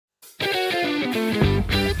Welcome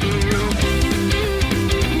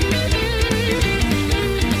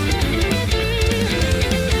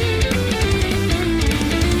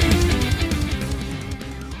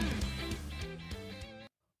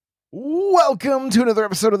to another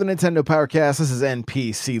episode of the Nintendo Powercast. This is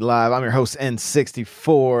NPC Live. I'm your host,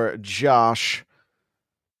 N64 Josh.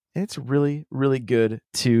 And it's really, really good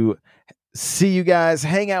to see you guys,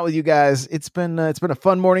 hang out with you guys. It's been a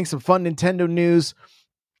fun morning, some fun Nintendo news.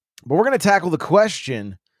 But we're going to tackle the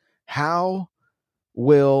question, how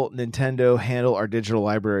will Nintendo handle our digital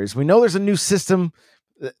libraries? We know there's a new system.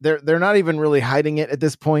 They're not even really hiding it at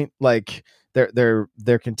this point. Like they're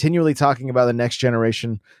continually talking about the next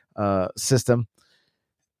generation system,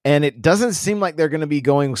 and it doesn't seem like they're going to be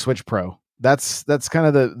going Switch Pro. That's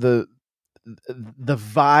kind of the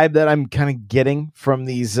vibe that I'm kind of getting from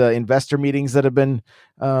these investor meetings that have been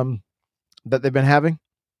that they've been having.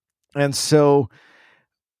 And so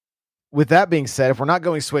with that being said, if we're not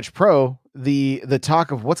going Switch Pro, the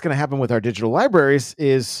talk of what's going to happen with our digital libraries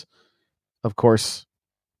is, of course,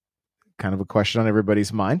 kind of a question on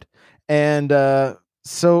everybody's mind. And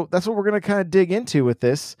so that's what we're going to kind of dig into with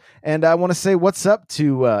this. And I want to say what's up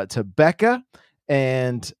to Becca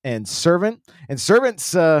and Servant. And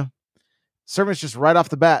Servant's just right off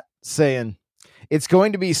the bat saying it's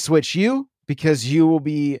going to be Switch U because you will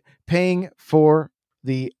be paying for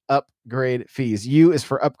the upgrade fees. U is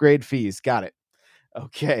for upgrade fees. Got it.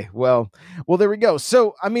 Okay. Well, there we go.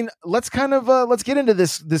 So, I mean, let's kind of let's get into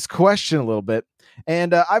this question a little bit.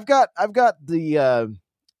 And I've got the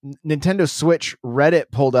Nintendo Switch Reddit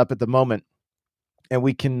pulled up at the moment, and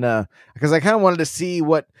we can because I kind of wanted to see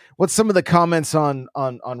what some of the comments on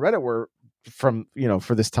Reddit were from,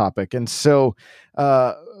 for this topic. And so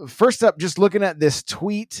first up, just looking at this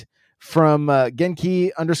tweet from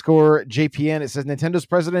Genki_JPN, it says Nintendo's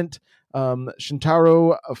president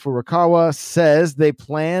Shintaro Furukawa says they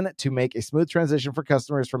plan to make a smooth transition for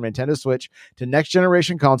customers from Nintendo Switch to next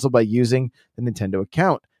generation console by using the Nintendo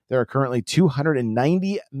account. There are currently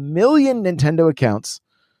 290 million Nintendo accounts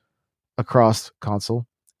across console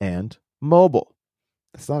and mobile.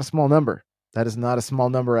 That's not a small number. That is not a small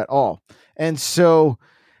number at all. And so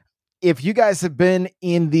if you guys have been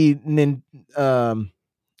in the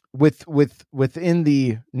within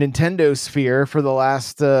the Nintendo sphere for the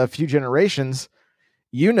last few generations,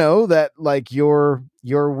 you know that like your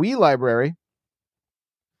Wii library,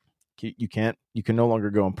 you can no longer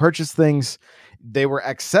go and purchase things. They were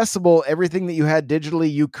accessible. Everything that you had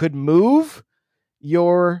digitally, you could move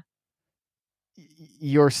your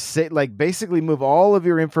like basically move all of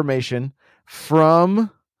your information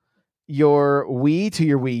from your Wii to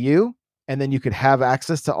your Wii U, and then you could have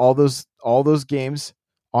access to all those games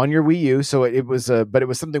on your Wii U. So it was but it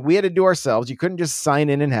was something we had to do ourselves. You couldn't just sign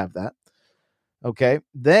in and have that. Okay.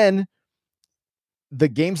 Then the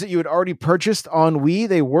games that you had already purchased on Wii,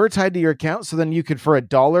 they were tied to your account. So then you could, for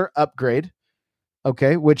 $1 upgrade.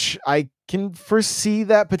 Okay. Which I can foresee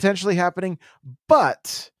that potentially happening.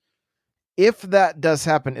 But if that does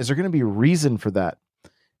happen, is there going to be a reason for that?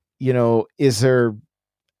 Is there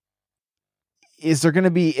going to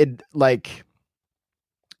be like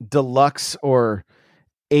deluxe or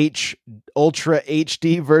Ultra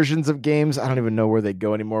HD versions of games? I don't even know where they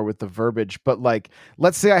go anymore with the verbiage, but like,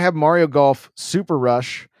 let's say I have Mario Golf Super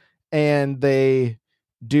Rush and they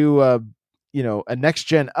do a next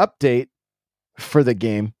gen update for the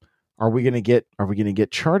game. Are we going to get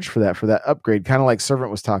charged for that upgrade? Kind of like Servant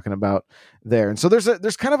was talking about there. And so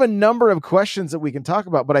there's kind of a number of questions that we can talk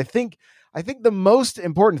about, but I think the most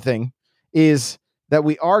important thing is that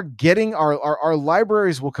we are getting our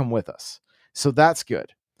libraries will come with us. So that's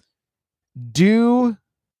good. Do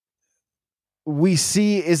we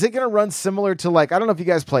see, is it going to run similar to, like, I don't know if you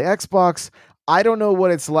guys play Xbox. I don't know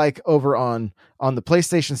what it's like over on the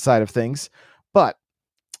PlayStation side of things, but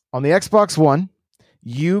on the Xbox One,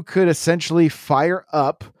 you could essentially fire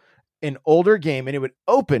up an older game and it would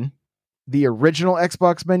open the original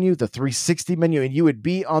Xbox menu, the 360 menu, and you would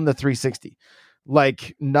be on the 360.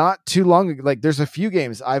 Like, not too long ago, like there's a few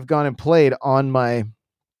games I've gone and played on my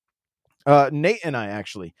Nate and I,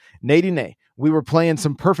 we were playing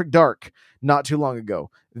some Perfect Dark not too long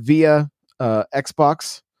ago via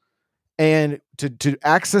Xbox, and to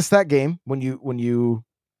access that game, when you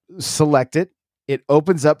select it, it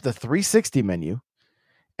opens up the 360 menu,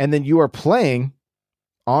 and then you are playing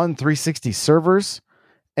on 360 servers,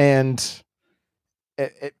 and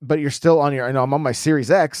but you're still on your, I'm on my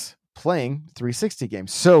Series X playing 360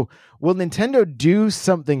 games. So will Nintendo do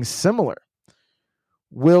something similar?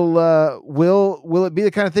 Will it be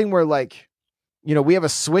the kind of thing where, like, we have a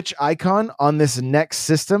Switch icon on this next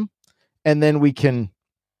system, and then we can,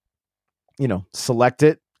 select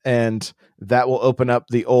it, and that will open up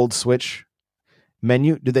the old Switch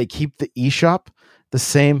menu? Do they keep the eShop the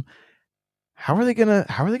same? How are they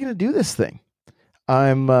gonna do this thing?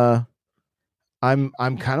 I'm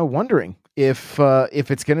kind of wondering if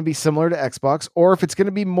it's going to be similar to Xbox or if it's going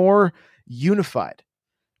to be more unified.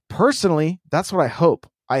 Personally, that's what I hope.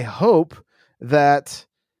 I hope that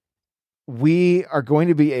we are going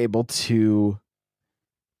to be able to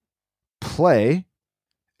play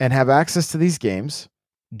and have access to these games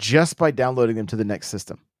just by downloading them to the next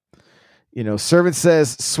system. Servant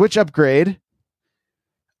says Switch upgrade.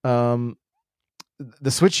 The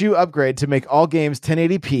Switch U upgrade to make all games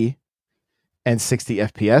 1080p and 60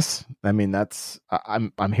 FPS. I mean,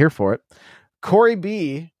 I'm here for it. Corey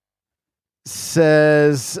B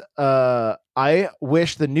says, I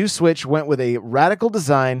wish the new Switch went with a radical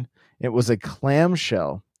design. It was a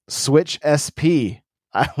clamshell Switch SP.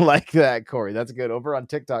 I like that, Corey. That's good. Over on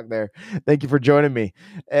TikTok there. Thank you for joining me.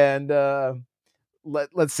 And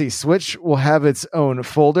let's see. Switch will have its own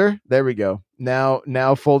folder. There we go.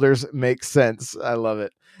 Now folders make sense. I love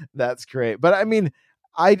it. That's great. But I mean,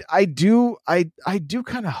 I do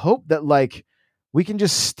kind of hope that like we can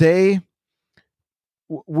just stay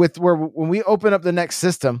with where when we open up the next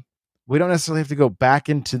system, we don't necessarily have to go back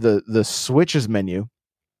into the Switch's menu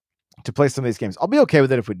to play some of these games. I'll be okay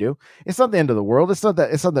with it if we do. It's not the end of the world. It's not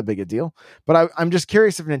that big a deal. But I'm just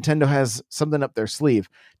curious if Nintendo has something up their sleeve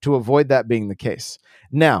to avoid that being the case.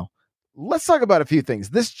 Now, let's talk about a few things.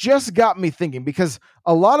 This just got me thinking because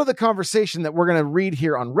a lot of the conversation that we're going to read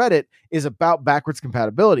here on Reddit is about backwards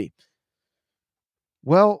compatibility.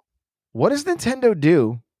 Well, what does Nintendo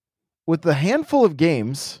do with the handful of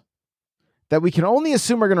games that we can only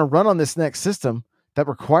assume are going to run on this next system that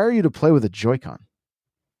require you to play with a Joy-Con?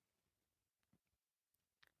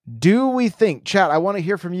 Do we think, chat, I want to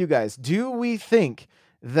hear from you guys. Do we think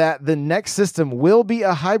that the next system will be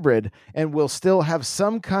a hybrid and will still have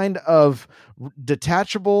some kind of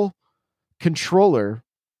detachable controller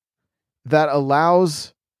that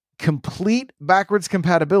allows complete backwards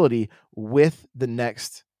compatibility with the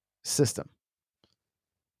next system?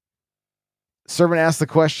 Servant asked the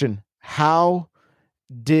question, how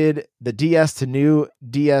did the DS to new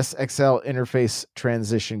DS XL interface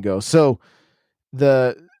transition go? So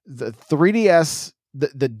the 3DS,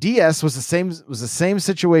 the DS was the same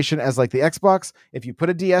situation as like the Xbox. If you put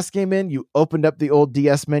a DS game in, you opened up the old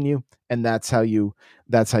DS menu, and that's how you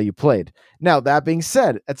played. Now, that being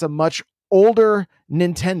said, it's a much older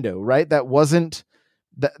Nintendo, right? That wasn't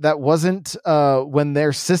when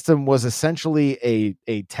their system was essentially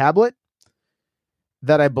a tablet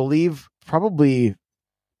that I believe probably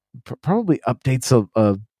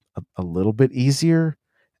updates a little bit easier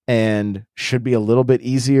and should be a little bit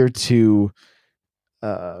easier to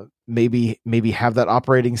maybe have that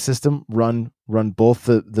operating system run both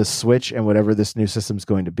the Switch and whatever this new system is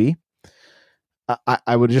going to be.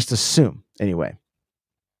 I would just assume anyway.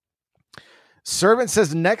 Servant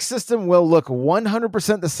says next system will look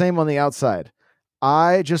 100% the same on the outside.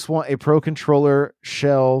 I just want a Pro Controller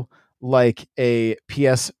shell like a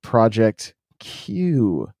PS Project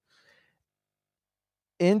Q.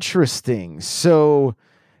 Interesting. So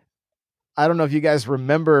I don't know if you guys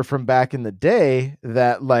remember from back in the day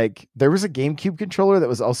that like there was a GameCube controller that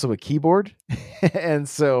was also a keyboard. And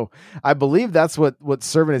so I believe that's what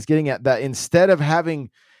Servant is getting at, that instead of having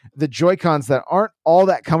the Joy-Cons that aren't all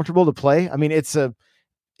that comfortable to play, I mean, it's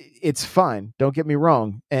fine. Don't get me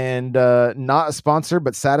wrong. And not a sponsor,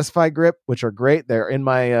 but Satisfy Grip, which are great. They're in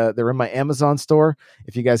my Amazon store.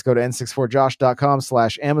 If you guys go to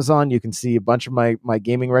n64josh.com/Amazon, you can see a bunch of my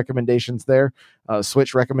gaming recommendations there,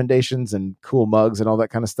 Switch recommendations and cool mugs and all that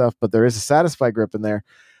kind of stuff. But there is a Satisfy Grip in there.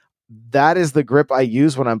 That is the grip I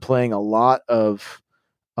use when I'm playing a lot of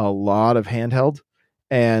handheld.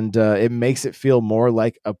 And it makes it feel more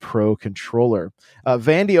like a Pro Controller.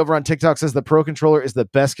 Vandy over on TikTok says the Pro Controller is the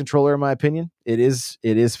best controller in my opinion. It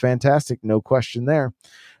is fantastic, no question there.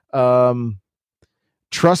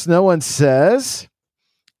 Trust No One says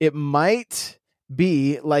it might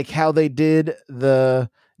be like how they did the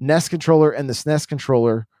NES controller and the SNES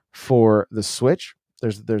controller for the Switch.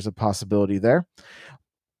 There's a possibility there.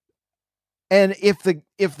 And if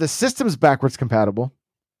the system's backwards compatible,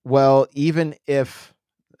 well, even if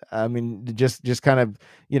I mean, just kind of,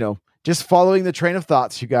 just following the train of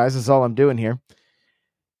thoughts, you guys, is all I'm doing here.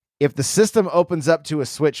 If the system opens up to a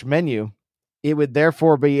Switch menu, it would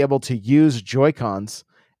therefore be able to use Joy-Cons.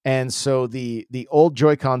 And so the old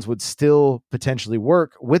Joy-Cons would still potentially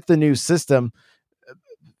work with the new system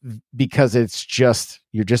because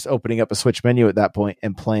you're just opening up a Switch menu at that point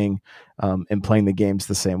and playing the games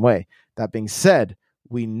the same way. That being said,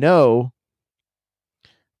 we know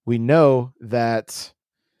we know that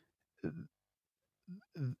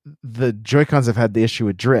the Joy-Cons have had the issue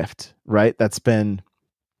with drift, right? That's been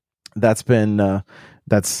a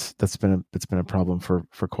problem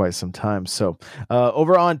for quite some time. So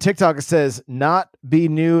over on TikTok, it says not be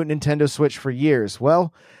new Nintendo Switch for years.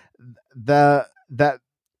 Well, that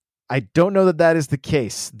I don't know that is the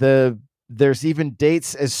case. There's even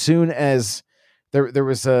dates as soon as there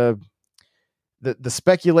was the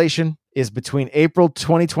speculation is between April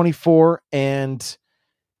 2024 and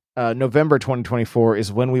November 2024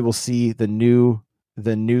 is when we will see the new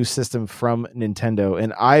system from Nintendo,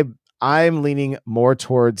 and I'm leaning more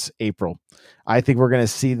towards April. I think we're going to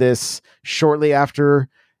see this shortly after,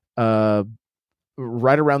 right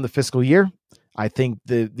around the fiscal year. I think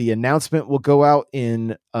the announcement will go out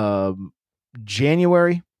in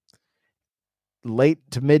January, late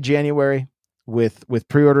to mid January, with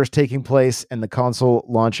pre-orders taking place and the console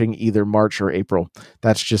launching either March or April.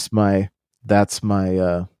 That's just my gut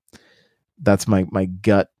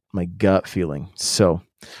feeling. So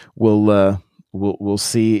we'll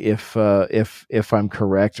see if I'm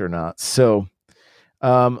correct or not. So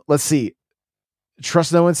let's see.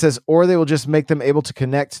 Trust No One says, or they will just make them able to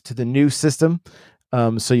connect to the new system.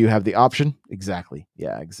 So you have the option. Exactly.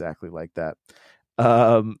 Yeah, exactly like that.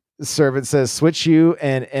 Servant says, Switch U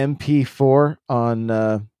and MP4 on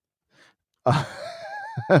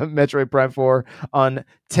Metroid Prime 4 on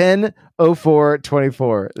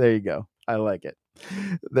 10/04/24. There you go. I like it.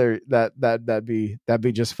 That'd be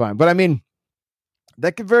just fine. But I mean,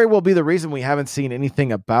 that could very well be the reason we haven't seen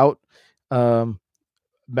anything about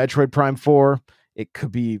Metroid Prime 4. It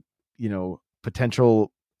could be,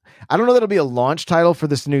 potential. I don't know that it'll be a launch title for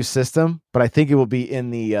this new system, but I think it will be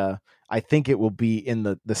in the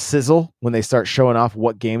the sizzle when they start showing off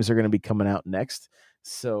what games are going to be coming out next.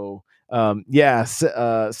 So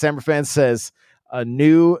Sammer says a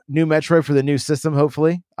new Metroid for the new system.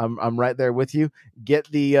 Hopefully, I'm right there with you.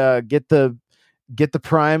 Get the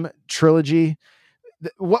Prime trilogy.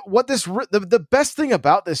 The best thing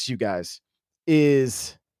about this, you guys,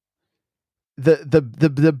 is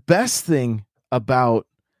the best thing about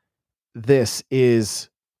this is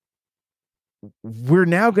we're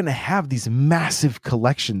now going to have these massive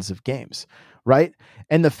collections of games, right?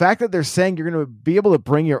 And the fact that they're saying you're going to be able to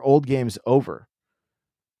bring your old games over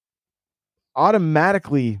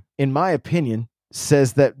automatically, in my opinion,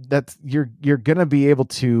 says that you're going to be able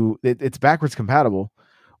to, it's backwards compatible,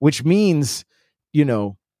 which means,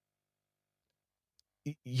 the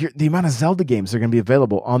amount of Zelda games are going to be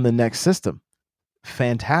available on the next system.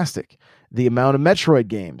 Fantastic. The amount of Metroid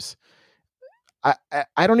games.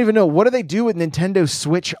 I don't even know, what do they do with Nintendo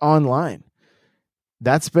Switch Online?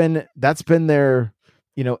 That's been their,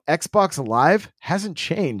 Xbox Live hasn't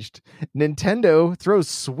changed. Nintendo throws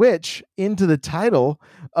Switch into the title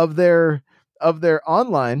of their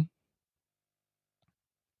online.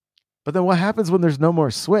 But then what happens when there's no more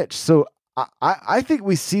Switch? So I think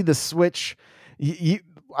we see the Switch.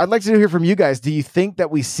 I'd like to hear from you guys. Do you think that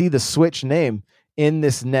we see the Switch name in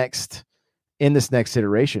this next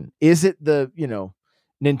iteration? Is it the,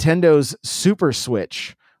 Nintendo's Super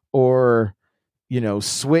Switch, or,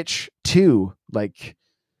 Switch 2, like,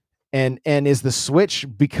 and is the Switch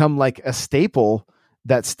become like a staple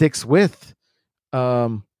that sticks with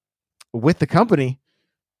the company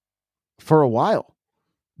for a while,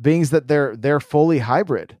 being that they're fully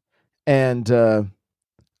hybrid? And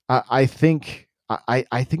I think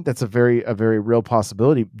that's a very real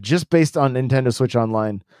possibility, just based on Nintendo Switch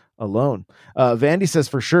Online alone. Vandy says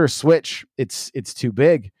for sure Switch, it's too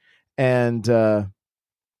big, and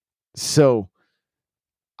so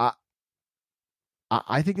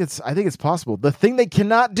I think it's possible. The thing they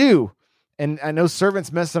cannot do, and I know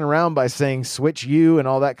Servant's messing around by saying Switch U and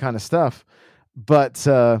all that kind of stuff, but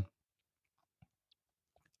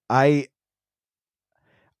I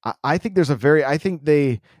think I think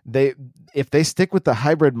they if they stick with the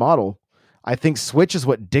hybrid model, I think Switch is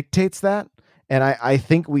what dictates that. And I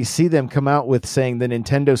think we see them come out with saying the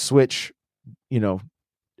Nintendo Switch,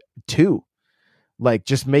 2, like,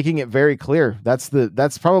 just making it very clear. That's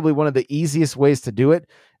probably one of the easiest ways to do it.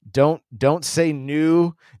 Don't say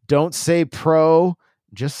new, don't say pro,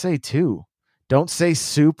 just say 2. Don't say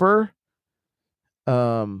super.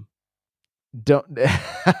 Don't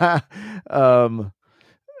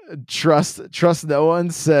trust no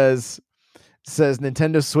one says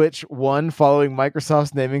Nintendo Switch 1 following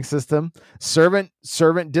Microsoft's naming system. Servant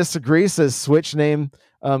disagrees, says Switch name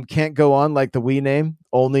can't go on like the Wii name.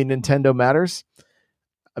 Only Nintendo matters.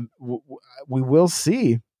 We will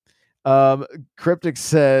see. Cryptic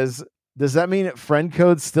says, does that mean friend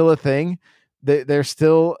code's still a thing? They're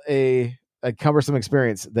still a a cumbersome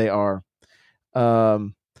experience, they are.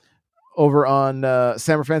 Over on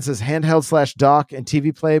Sammer Fan says handheld / dock and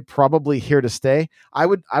TV play probably here to stay. I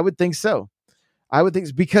would think so. I would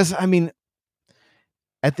think, because I mean,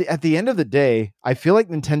 at the end of the day, I feel like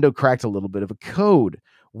Nintendo cracked a little bit of a code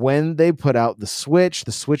when they put out the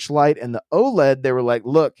Switch Lite, and the OLED. They were like,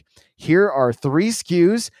 look, here are 3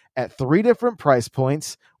 SKUs at 3 different price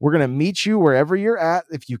points. We're going to meet you wherever you're at.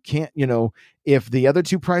 If you can't, if the other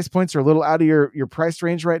 2 price points are a little out of your price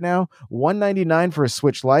range right now, $199 for a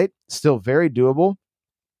Switch Lite, still very doable.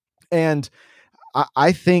 And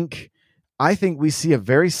I think we see a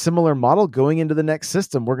very similar model going into the next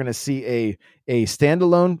system. We're going to see a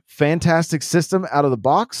standalone fantastic system out of the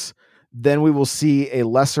box. Then we will see a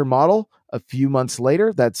lesser model a few months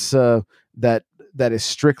later that's that is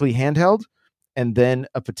strictly handheld, and then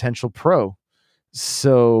a potential Pro.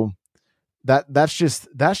 So that's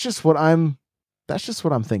just what I'm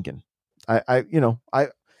thinking. I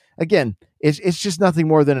again, it's just nothing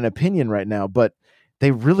more than an opinion right now, but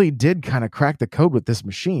they really did kind of crack the code with this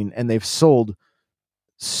machine, and they've sold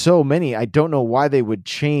so many. I don't know why they would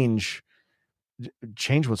change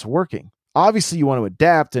what's working. Obviously you want to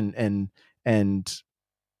adapt and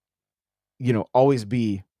always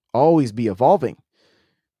be evolving,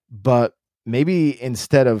 but maybe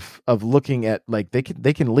instead of looking at, like, they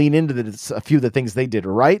can lean into a few of the things they did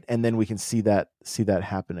right, and then we can see that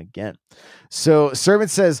happen again. So Servant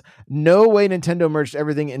says, no way Nintendo merged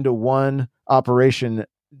everything into one operation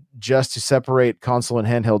just to separate console and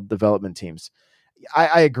handheld development teams.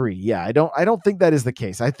 I agree. Yeah, I don't think that is the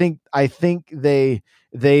case. I think they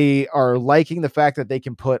are liking the fact that they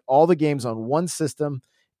can put all the games on one system.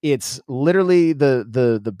 It's literally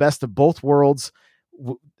the best of both worlds.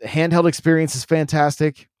 Handheld experience is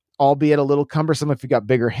fantastic, albeit a little cumbersome if you got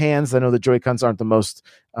bigger hands. I know the Joy-Cons aren't the most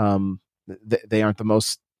they aren't the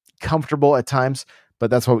most comfortable at times,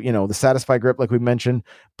 but that's what, the Satisfy grip, like we mentioned.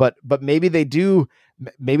 But maybe they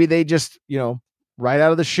just, right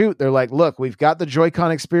out of the chute, they're like, look, we've got the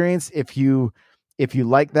Joy-Con experience if you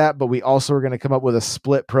like that, but we also are going to come up with a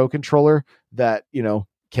split Pro controller that,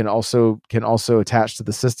 can also attach to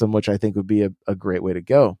the system, which I think would be a great way to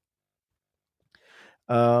go.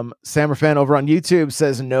 Sammer Fan over on YouTube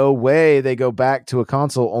says, no way they go back to a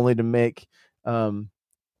console only to make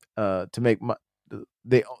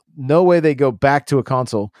no way they go back to a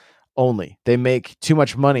console only. They make too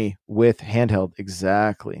much money with handheld.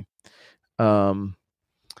 Exactly. The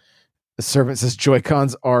Servant says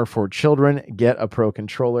Joy-Cons are for children. Get a Pro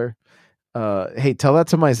controller. Hey, tell that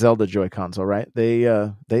to my Zelda Joy-Cons. All right. They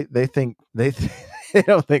think they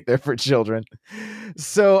don't think they're for children.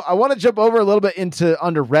 So I want to jump over a little bit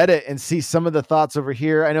onto Reddit and see some of the thoughts over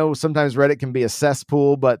here. I know sometimes Reddit can be a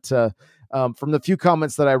cesspool, but from the few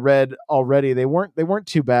comments that I read already, they weren't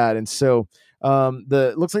too bad. And so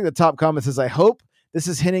looks like the top comment says, I hope this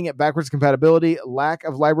is hinting at backwards compatibility. Lack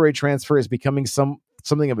of library transfer is becoming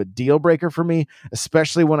something of a deal breaker for me,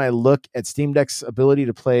 especially when I look at Steam Deck's ability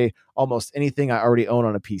to play almost anything I already own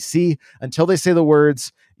on a PC. Until they say the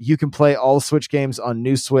words, you can play all Switch games on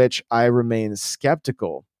new Switch, I remain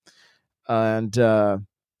skeptical. And, then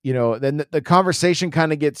the conversation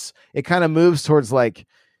kind of moves towards like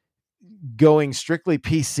going strictly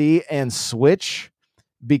PC and Switch,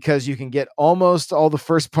 because you can get almost all the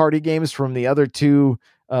first party games from the other 2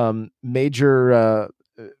 major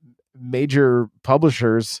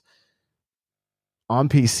publishers on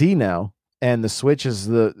PC now, and the Switch is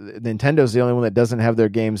Nintendo's the only one that doesn't have their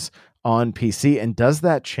games on PC. And does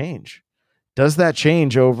that change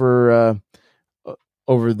over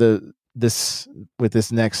this with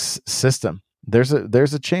this next system? There's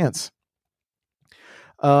a chance.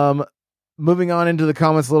 Moving on into the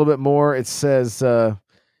comments a little bit more, it says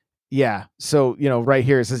yeah. So, right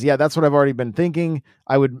here it says, yeah, that's what I've already been thinking.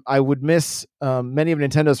 I would miss many of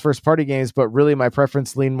Nintendo's first party games, but really my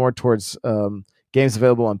preference lean more towards games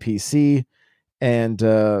available on PC. And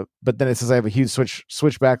but then it says I have a huge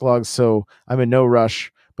Switch backlog, so I'm in no rush.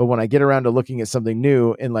 But when I get around to looking at something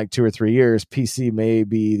new in like 2 or 3 years, PC may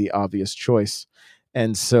be the obvious choice.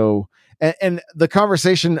 And so, and the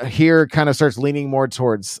conversation here kind of starts leaning more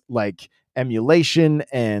towards like emulation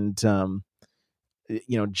and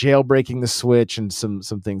jailbreaking the Switch and some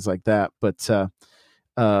things like that. But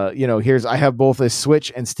I have both a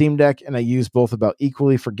Switch and Steam Deck, and I use both about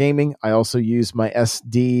equally for gaming. I also use my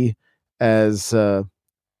SD as my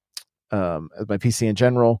PC in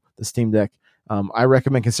general, the Steam Deck. I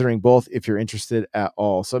recommend considering both if you're interested at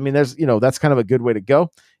all. So I mean, there's that's kind of a good way to go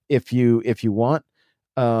if you want.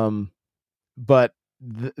 But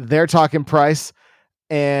they're talking price,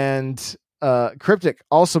 and Cryptic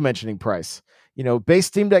also mentioning price. base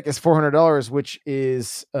Steam Deck is $400, which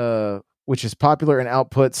is popular and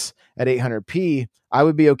outputs at 800p. I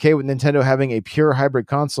would be okay with Nintendo having a pure hybrid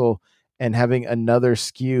console and having another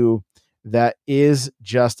SKU that is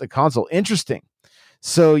just a console. Interesting.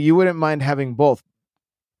 So you wouldn't mind having both.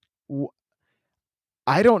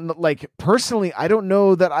 I don't personally, I don't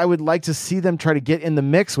know that I would like to see them try to get in the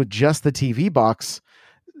mix with just the TV box,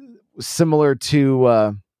 similar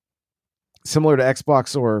to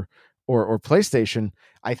Xbox or PlayStation.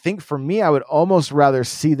 I think for me, I would almost rather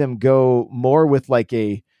see them go more with like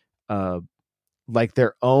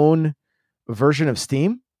their own version of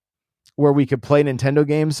Steam, where we could play Nintendo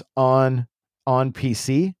games on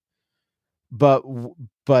PC, but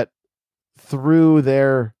through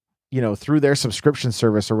their subscription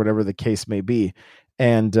service or whatever the case may be,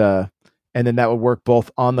 and then that would work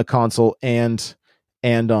both on the console and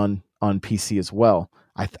on PC as well.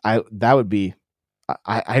 That would be.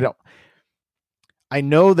 I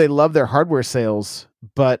know they love their hardware sales,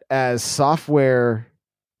 but as software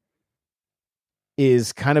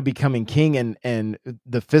is kind of becoming king, and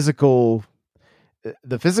the physical,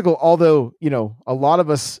 although, a lot of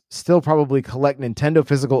us still probably collect Nintendo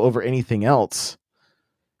physical over anything else.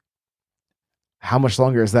 How much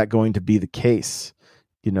longer is that going to be the case?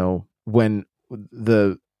 When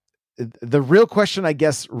the real question, I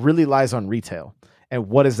guess, really lies on retail, and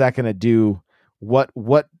what is that going to do?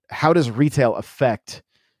 How does retail affect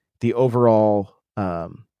the overall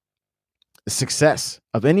success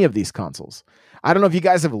of any of these consoles? I don't know if you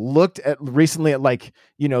guys have looked at recently at the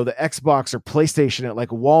Xbox or PlayStation at like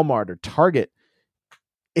Walmart or Target.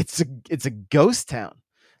 It's a ghost town.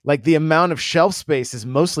 Like, the amount of shelf space is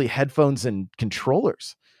mostly headphones and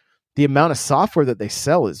controllers. The amount of software that they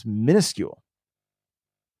sell is minuscule.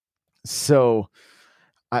 So,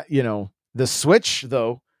 the Switch,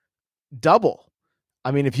 though, double. I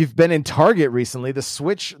mean, if you've been in Target recently, the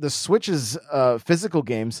Switch's physical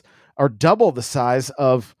games are double the size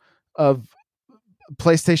of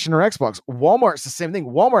PlayStation or Xbox. Walmart's the same thing.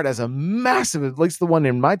 Walmart has a massive, at least the one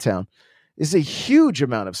in my town, is a huge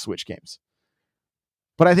amount of Switch games.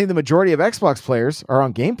 But I think the majority of Xbox players are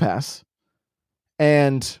on Game Pass,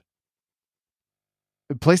 and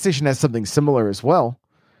PlayStation has something similar as well.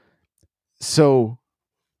 So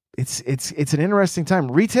it's an interesting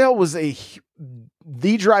time. Retail was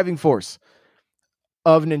the driving force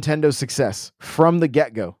of Nintendo's success from the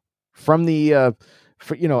get-go. From the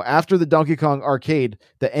after the Donkey Kong arcade,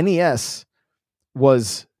 the NES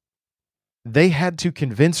was, they had to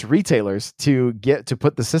convince retailers to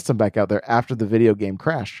put the system back out there after the video game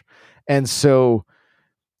crash. And so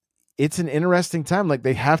it's an interesting time. Like,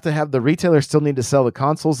 they have to have, the retailers still need to sell the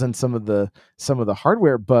consoles and some of the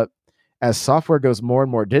hardware, but as software goes more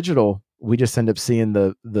and more digital, we just end up seeing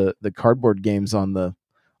the cardboard games on the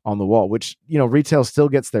wall, which, retail still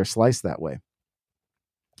gets their slice that way.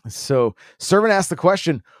 So Servant asked the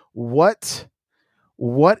question, what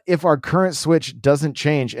if our current Switch doesn't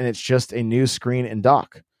change and it's just a new screen and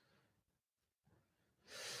dock?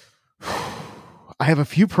 I have a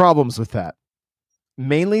few problems with that.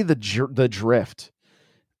 Mainly the drift.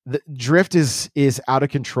 The drift is out of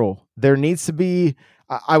control. There needs to be,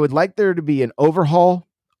 I would like there to be an overhaul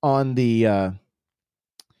on the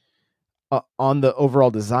overall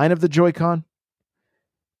design of the Joy-Con.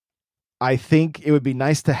 I think it would be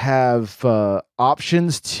nice to have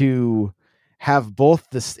options to have both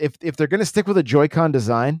this. If they're going to stick with a Joy-Con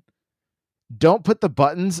design, don't put the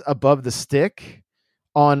buttons above the stick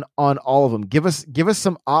on all of them. Give us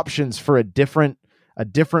some options for a different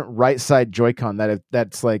right side Joy-Con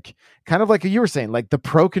that's like kind of like you were saying, like the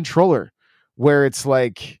Pro controller, where it's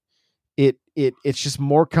like it's just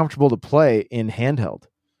more comfortable to play in handheld.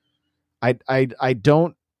 I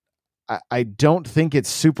don't think it's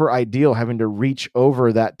super ideal having to reach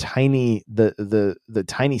over that tiny the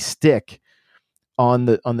tiny stick on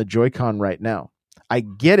the Joy-Con right now. I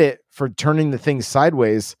get it for turning the thing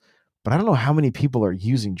sideways, but I don't know how many people are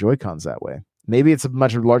using Joy-Cons that way. Maybe it's a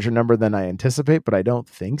much larger number than I anticipate, but I don't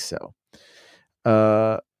think so.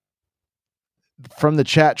 From the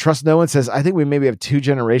chat, Trust No One says, I think we maybe have 2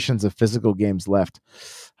 generations of physical games left.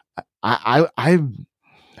 I'm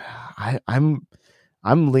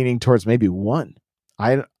leaning towards maybe 1.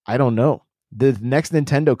 I don't know. The next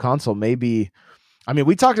Nintendo console may be, I mean,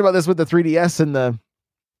 we talked about this with the 3DS and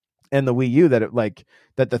the Wii U, that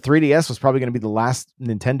the 3DS was probably going to be the last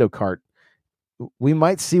Nintendo cart. We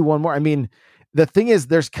might see one more. I mean, the thing is,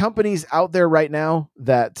 there's companies out there right now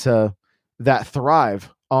that thrive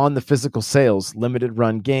on the physical sales, limited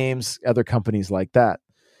run games, other companies like that.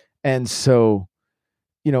 And so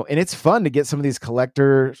and it's fun to get some of these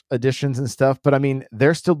collector editions and stuff, but I mean,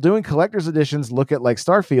 they're still doing collector's editions. Look at like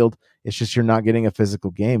Starfield. It's just, you're not getting a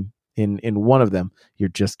physical game in one of them. You're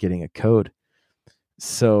just getting a code.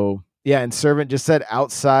 So yeah. And Servant just said,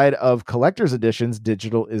 outside of collector's editions,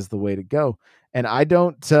 digital is the way to go. And I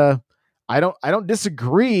don't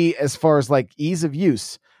disagree as far as like ease of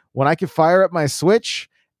use. When I can fire up my Switch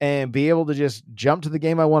and be able to just jump to the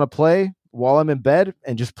game I want to play while I'm in bed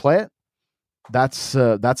and just play it, that's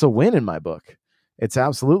a win in my book. It's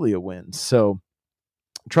absolutely a win. So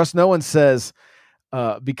Trust No One says,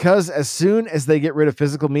 because as soon as they get rid of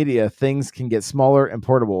physical media, things can get smaller and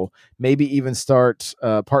portable. Maybe even start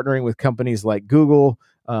partnering with companies like Google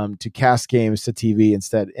to cast games to TV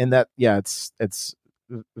instead. And that, yeah, it's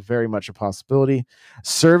very much a possibility.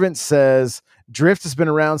 Servant says, Drift has been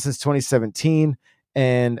around since 2017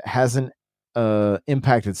 and hasn't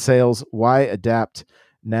impacted sales. Why adapt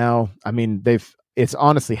now? I mean, it's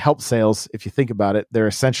honestly helped sales. If you think about it, they're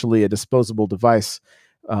essentially a disposable device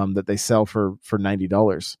that they sell for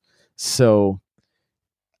 $90. So,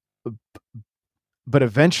 but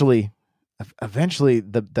eventually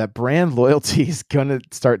that brand loyalty is going to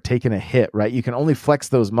start taking a hit, right? You can only flex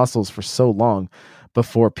those muscles for so long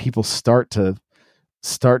before people start to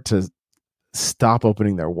stop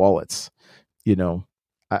opening their wallets.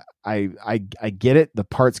 I get it. The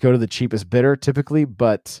parts go to the cheapest bidder typically,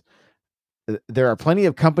 but there are plenty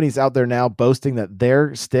of companies out there now boasting that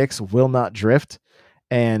their sticks will not drift.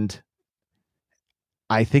 And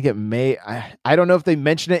I think it may, I don't know if they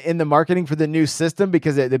mention it in the marketing for the new system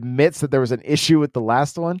because it admits that there was an issue with the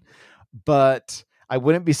last one, but I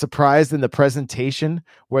wouldn't be surprised in the presentation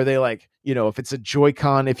where they if it's a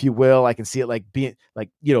Joy-Con, if you will, I can see it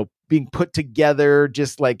being put together,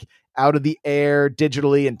 just like out of the air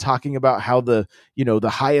digitally, and talking about how the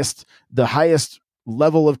highest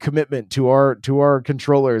level of commitment to our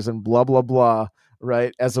controllers and blah, blah, blah.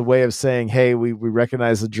 Right, as a way of saying, hey, we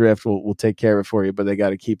recognize the drift, we'll take care of it for you, but they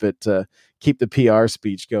got to keep the PR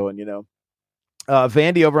speech going.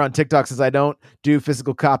 Vandy over on TikTok says, I don't do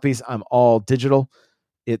physical copies, I'm all digital.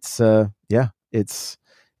 It's the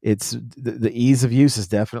ease of use is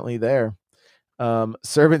definitely there.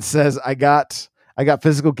 Servant says, I got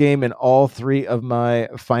physical game in all three of my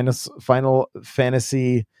Final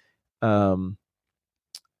Fantasy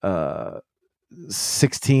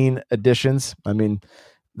 16 editions. I mean,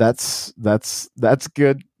 that's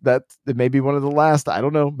good. That it may be one of the last. I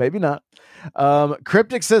don't know. Maybe not.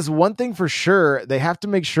 Cryptic says, one thing for sure, they have to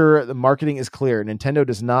make sure the marketing is clear. Nintendo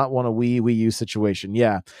does not want a Wii U situation.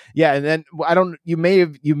 Yeah. And then you may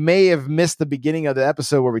have missed the beginning of the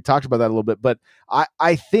episode where we talked about that a little bit, but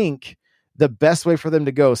I think the best way for them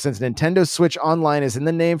to go, since Nintendo Switch Online is in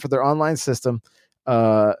the name for their online system,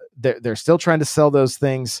 they're still trying to sell those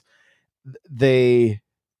things. They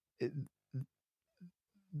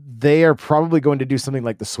are probably going to do something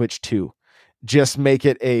like the Switch 2. Just make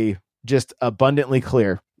it just abundantly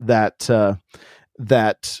clear that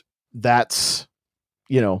that's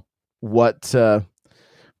what the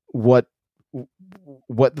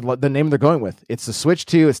name they're going with. It's the Switch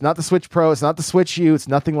 2. It's not the Switch Pro. It's not the Switch U. It's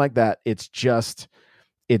nothing like that. It's just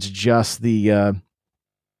the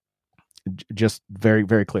just very,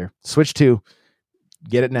 very clear. Switch 2.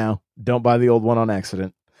 Get it now. Don't buy the old one on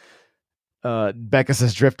accident. Becca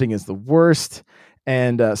says drifting is the worst.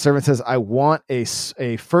 And Servant says, I want a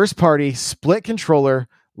first party split controller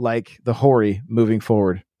like the Hori moving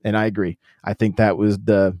forward. And I agree. I think that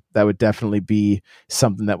would definitely be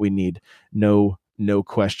something that we need. No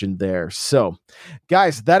question there. So,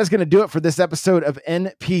 guys, that is going to do it for this episode of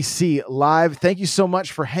NPC Live. Thank you so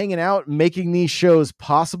much for hanging out, making these shows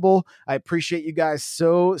possible. I appreciate you guys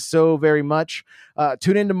so very much.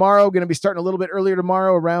 Tune in tomorrow. Going to be starting a little bit earlier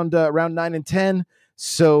tomorrow, around 9 and 10.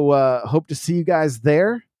 So, hope to see you guys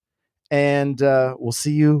there, and we'll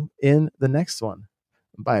see you in the next one.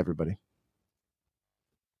 Bye, everybody.